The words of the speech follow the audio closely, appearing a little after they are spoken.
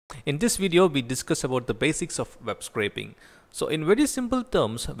In this video, we discuss about the basics of web scraping. So in very simple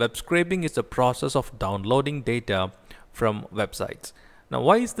terms, web scraping is the process of downloading data from websites. Now,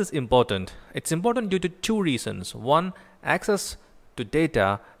 why is this important? It's important due to two reasons. One, access to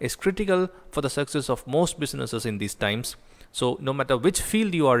data is critical for the success of most businesses in these times. So no matter which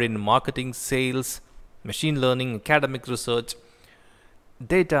field you are in, marketing, sales, machine learning, academic research,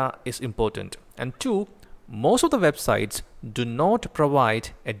 data is important. And two, most of the websites do not provide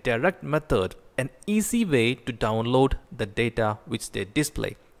a direct method, an easy way to download the data which they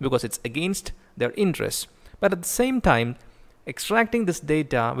display because it's against their interests. But at the same time, extracting this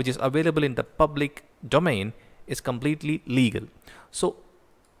data which is available in the public domain is completely legal. So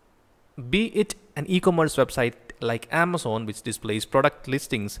be it an e-commerce website like Amazon, which displays product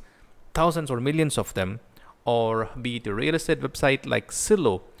listings, thousands or millions of them, or be it a real estate website like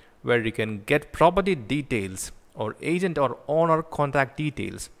Zillow, where you can get property details or agent or owner contact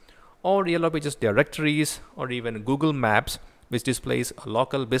details, or Yellow Pages directories, or even Google Maps, which displays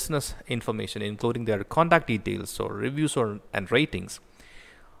local business information including their contact details or reviews and ratings.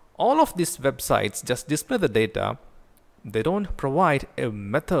 All of these websites just display the data. They don't provide a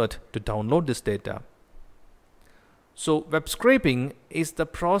method to download this data. So web scraping is the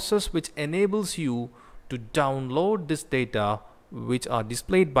process which enables you to download this data which are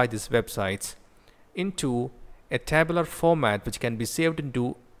displayed by these websites into a tabular format which can be saved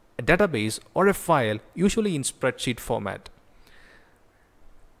into a database or a file, usually in spreadsheet format.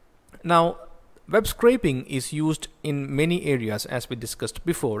 Now, web scraping is used in many areas as we discussed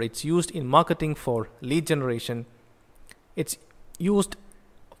before. It's used in marketing for lead generation. It's used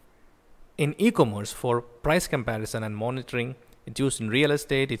in e-commerce for price comparison and monitoring. It's used in real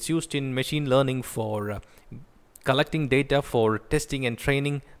estate. It's used in machine learning for collecting data for testing and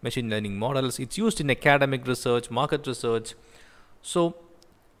training machine learning models. It's used in academic research, market research. So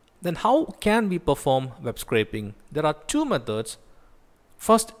then how can we perform web scraping? There are two methods.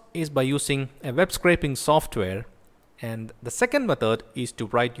 First is by using a web scraping software, and the second method is to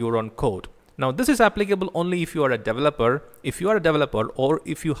write your own code. Now this is applicable only if you are a developer. If you are a developer or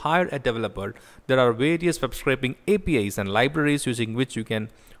if you hire a developer, there are various web scraping APIs and libraries using which you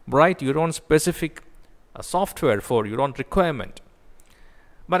can write your own specific software for your own requirement.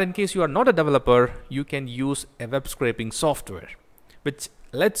 But in case you are not a developer, you can use a web scraping software which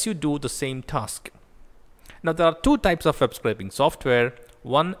lets you do the same task. Now there are two types of web scraping software.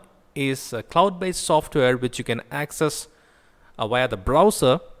 One is cloud-based software which you can access via the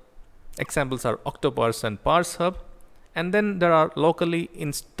browser. Examples are Octopus and ParseHub. And then there are locally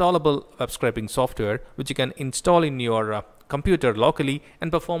installable web scraping software which you can install in your computer locally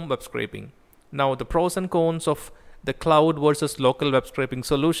and perform web scraping. Now the pros and cons of the cloud versus local web scraping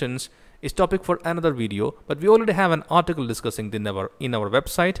solutions is topic for another video, but we already have an article discussing in our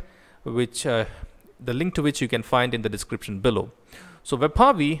website, which the link to which you can find in the description below. So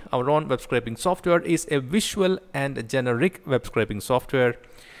Webharvey, our own web scraping software, is a visual and generic web scraping software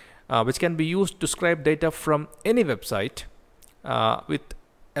which can be used to scrape data from any website with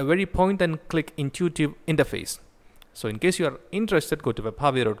a very point and click intuitive interface. So in case you are interested, go to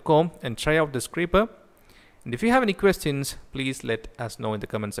webharvey.com and try out the scraper. And if you have any questions, please let us know in the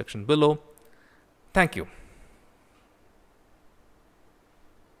comment section below. Thank you.